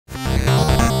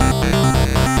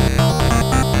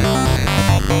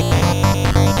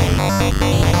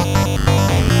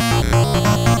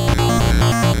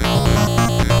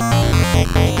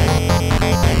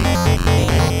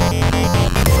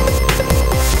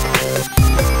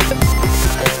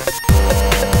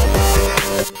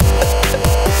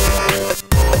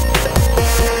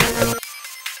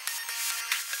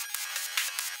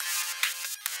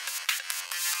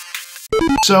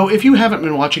So if you haven't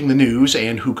been watching the news,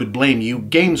 and who could blame you,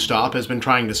 GameStop has been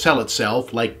trying to sell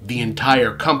itself, like the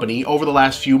entire company, over the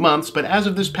last few months, but as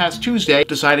of this past Tuesday,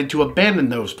 decided to abandon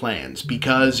those plans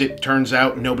because it turns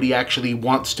out nobody actually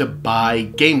wants to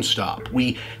buy GameStop.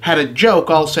 We had a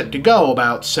joke all set to go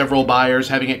about several buyers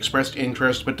having expressed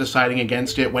interest but deciding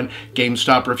against it when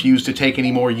GameStop refused to take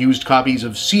any more used copies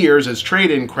of Sears as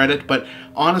trade-in credit, but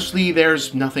honestly,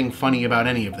 there's nothing funny about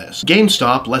any of this.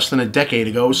 GameStop, less than a decade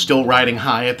ago, still riding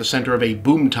high at the center of a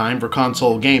boom time for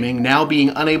console gaming, now being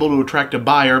unable to attract a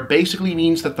buyer basically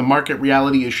means that the market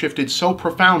reality has shifted so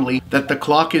profoundly that the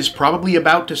clock is probably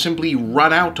about to simply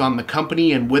run out on the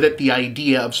company and with it the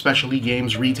idea of specialty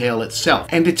games retail itself.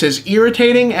 And it's as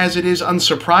irritating as it is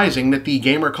unsurprising that the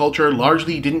gamer culture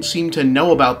largely didn't seem to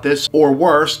know about this, or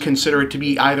worse, consider it to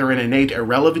be either an innate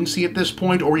irrelevancy at this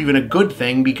point or even a good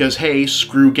thing because, hey,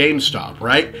 screw GameStop,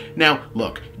 right? Now,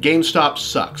 look, GameStop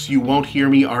sucks. You won't hear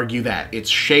me argue that. It's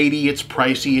shady, it's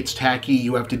pricey, it's tacky,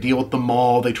 you have to deal with the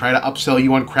mall, they try to upsell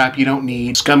you on crap you don't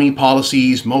need, scummy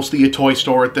policies, mostly a toy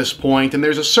store at this point, and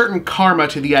there's a certain karma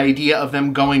to the idea of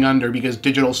them going under because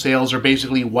digital sales are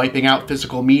basically wiping out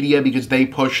physical media because they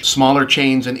push smaller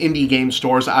chains and indie game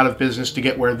stores out of business to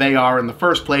get where they are in the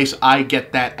first place. I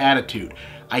get that attitude.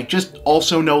 I just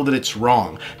also know that it's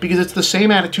wrong, because it's the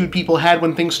same attitude people had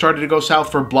when things started to go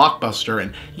south for Blockbuster,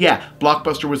 and yeah,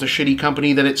 Blockbuster was a shitty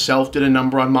company that itself did a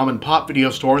number on mom-and-pop video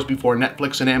stores before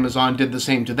Netflix and Amazon did the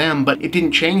same to them, but it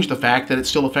didn't change the fact that it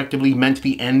still effectively meant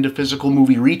the end of physical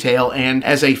movie retail, and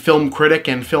as a film critic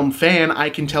and film fan, I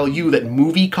can tell you that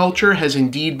movie culture has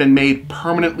indeed been made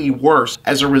permanently worse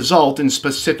as a result in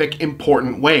specific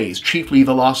important ways, chiefly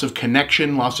the loss of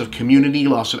connection, loss of community,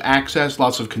 loss of access,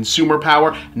 loss of consumer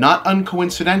power. Not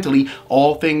uncoincidentally,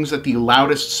 all things that the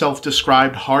loudest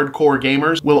self-described hardcore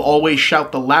gamers will always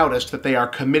shout the loudest that they are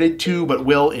committed to, but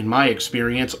will, in my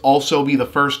experience, also be the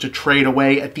first to trade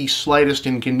away at the slightest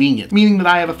inconvenience, meaning that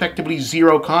I have effectively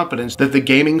zero confidence that the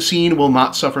gaming scene will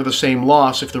not suffer the same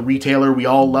loss if the retailer we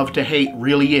all love to hate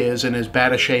really is in as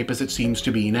bad a shape as it seems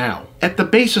to be now. At the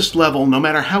basest level, no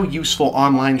matter how useful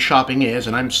online shopping is,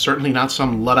 and I'm certainly not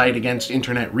some Luddite against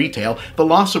internet retail, the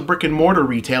loss of brick-and-mortar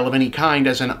retail of any kind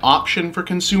as an option for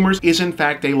consumers is in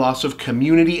fact a loss of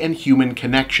community and human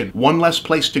connection. One less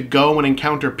place to go and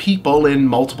encounter people in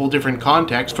multiple different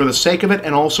contexts for the sake of it,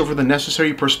 and also for the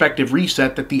necessary perspective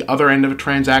reset that the other end of a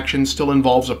transaction still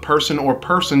involves a person or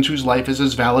persons whose life is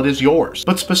as valid as yours.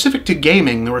 But specific to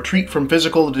gaming, the retreat from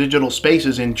physical to digital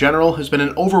spaces in general has been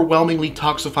an overwhelmingly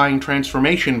toxifying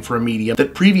transformation for a medium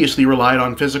that previously relied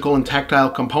on physical and tactile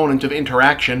component of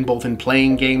interaction, both in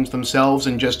playing games themselves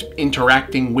and just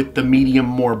interacting with the medium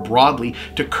more broadly,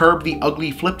 to curb the ugly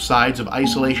flip sides of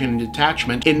isolation and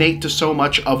detachment innate to so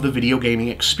much of the video gaming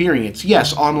experience.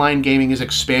 Yes, online gaming has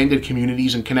expanded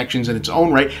communities and connections in its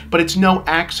own right, but it's no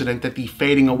accident that the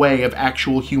fading away of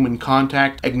actual human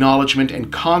contact, acknowledgement,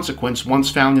 and consequence once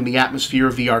found in the atmosphere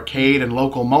of the arcade and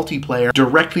local multiplayer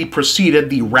directly preceded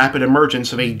the rapid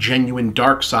emergence of a genuine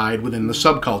dark side within the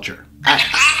subculture.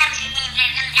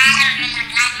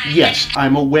 Yes,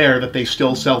 I'm aware that they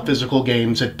still sell physical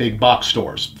games at big box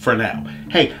stores, for now.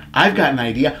 Hey, I've got an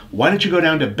idea. Why don't you go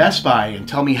down to Best Buy and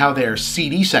tell me how their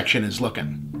CD section is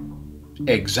looking?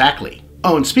 Exactly.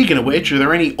 Oh, and speaking of which, are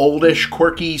there any oldish,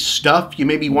 quirky stuff you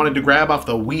maybe wanted to grab off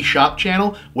the Wii Shop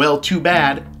channel? Well, too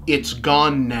bad. It's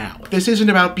gone now. This isn't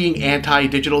about being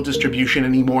anti-digital distribution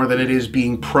any more than it is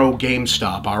being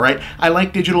pro-GameStop, alright? I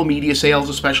like digital media sales,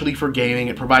 especially for gaming.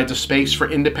 It provides a space for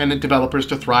independent developers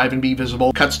to thrive and be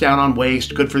visible, cuts down on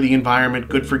waste, good for the environment,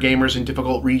 good for gamers in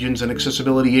difficult regions and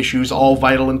accessibility issues, all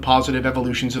vital and positive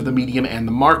evolutions of the medium and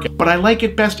the market. But I like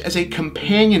it best as a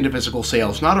companion to physical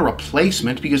sales, not a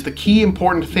replacement, because the key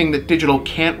important thing that digital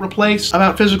can't replace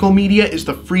about physical media is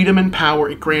the freedom and power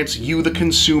it grants you, the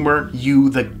consumer, you,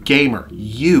 the gamer,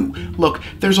 you. Look,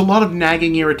 there's a lot of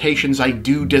nagging irritations I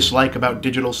do dislike about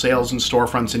digital sales and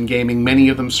storefronts in gaming, many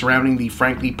of them surrounding the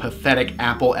frankly pathetic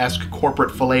Apple-esque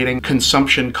corporate filleting,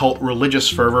 consumption cult religious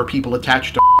fervor people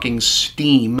attach to f***ing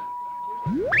Steam.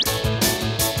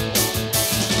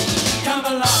 Come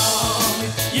along,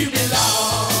 you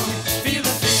belong, feel the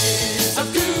fizz of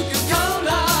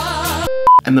Coca-Cola.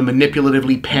 And the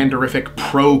manipulatively panderific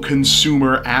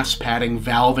pro-consumer ass-patting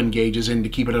Valve engages in to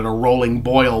keep it at a rolling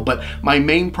boil, but my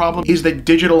main problem is that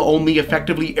digital only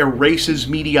effectively erases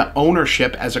media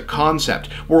ownership as a concept.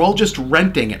 We're all just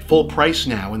renting at full price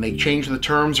now, and they change the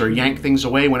terms or yank things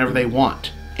away whenever they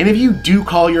want. And if you do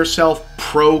call yourself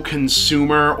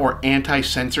pro-consumer or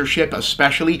anti-censorship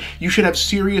especially, you should have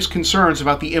serious concerns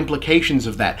about the implications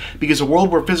of that, because a world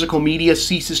where physical media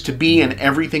ceases to be and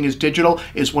everything is digital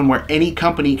is one where any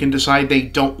company can decide they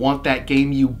don't want that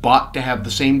game you bought to have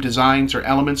the same designs or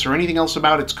elements or anything else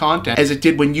about its content as it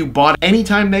did when you bought it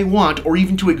anytime they want, or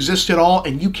even to exist at all,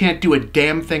 and you can't do a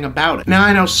damn thing about it. Now,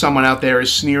 I know someone out there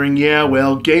is sneering, yeah,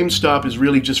 well, GameStop is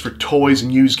really just for toys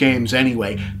and used games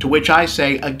anyway, to which I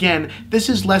say, again, this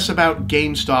is less about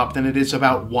GameStop than it is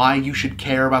about why you should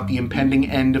care about the impending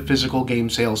end of physical game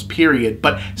sales, period.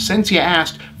 But since you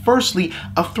asked, firstly,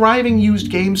 a thriving used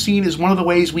game scene is one of the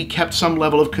ways we kept some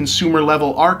level of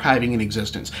consumer-level archiving in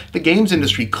existence. The games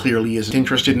industry clearly isn't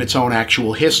interested in its own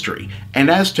actual history. And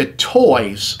as to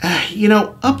toys, you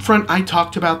know, up front I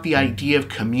talked about the idea of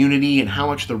community and how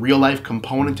much the real-life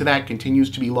component to that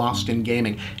continues to be lost in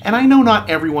gaming. And I know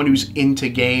not everyone who's into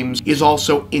games is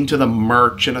also into the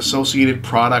merch and associated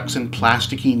products and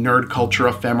plasticky nerd culture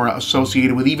ephemera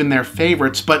associated with even their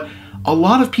favorites, but a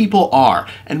lot of people are,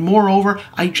 and moreover,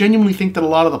 I genuinely think that a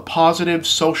lot of the positive,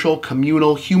 social,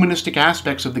 communal, humanistic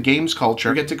aspects of the games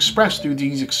culture gets expressed through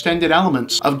these extended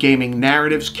elements of gaming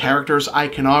narratives, characters,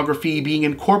 iconography, being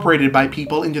incorporated by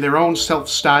people into their own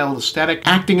self-styled aesthetic,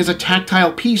 acting as a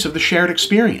tactile piece of the shared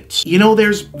experience. You know,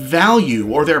 there's value,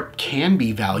 or there can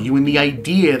be value, in the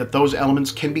idea that those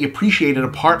elements can be appreciated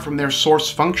apart from their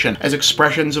source function as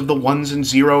expressions of the ones and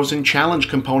zeros and challenge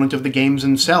component of the games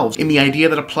themselves, in the idea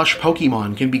that a plush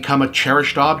Pokemon can become a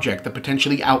cherished object that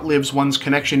potentially outlives one's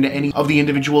connection to any of the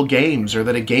individual games, or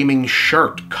that a gaming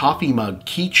shirt, coffee mug,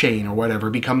 keychain, or whatever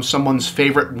becomes someone's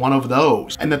favorite one of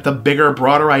those, and that the bigger,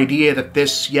 broader idea that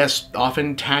this, yes,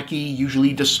 often tacky,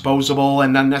 usually disposable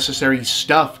and unnecessary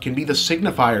stuff can be the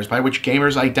signifiers by which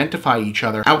gamers identify each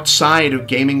other outside of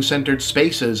gaming-centered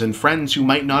spaces and friends who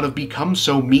might not have become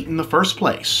so meet in the first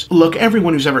place. Look,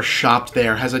 everyone who's ever shopped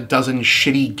there has a dozen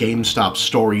shitty GameStop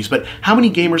stories, but how many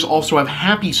gamers also have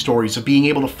happy stories of being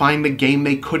able to find the game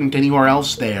they couldn't anywhere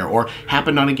else there, or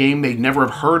happened on a game they'd never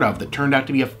have heard of that turned out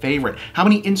to be a favorite? How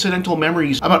many incidental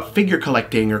memories about figure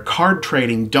collecting or card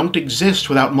trading don't exist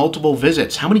without multiple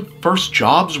visits? How many first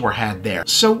jobs were had there?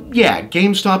 So yeah,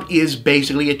 GameStop is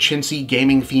basically a chintzy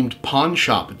gaming-themed pawn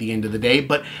shop at the end of the day,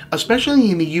 but especially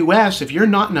in the US, if you're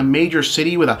not in a major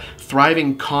city with a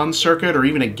thriving con circuit or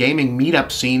even a gaming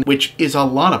meetup scene, which is a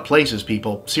lot of places,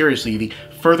 people, seriously, the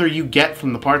further you get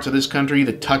from the parts of this country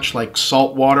that touch like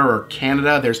saltwater or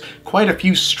Canada, there's quite a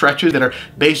few stretches that are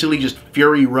basically just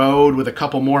Fury Road with a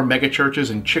couple more megachurches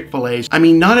and Chick-fil-A's. I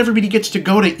mean, not everybody gets to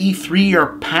go to E3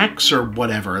 or PAX or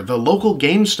whatever. The local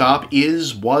GameStop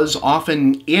was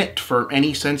often it for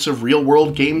any sense of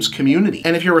real-world games community.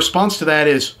 And if your response to that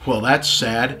is, well, that's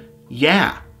sad,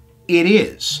 yeah, it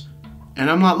is. And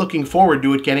I'm not looking forward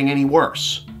to it getting any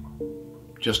worse.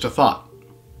 Just a thought.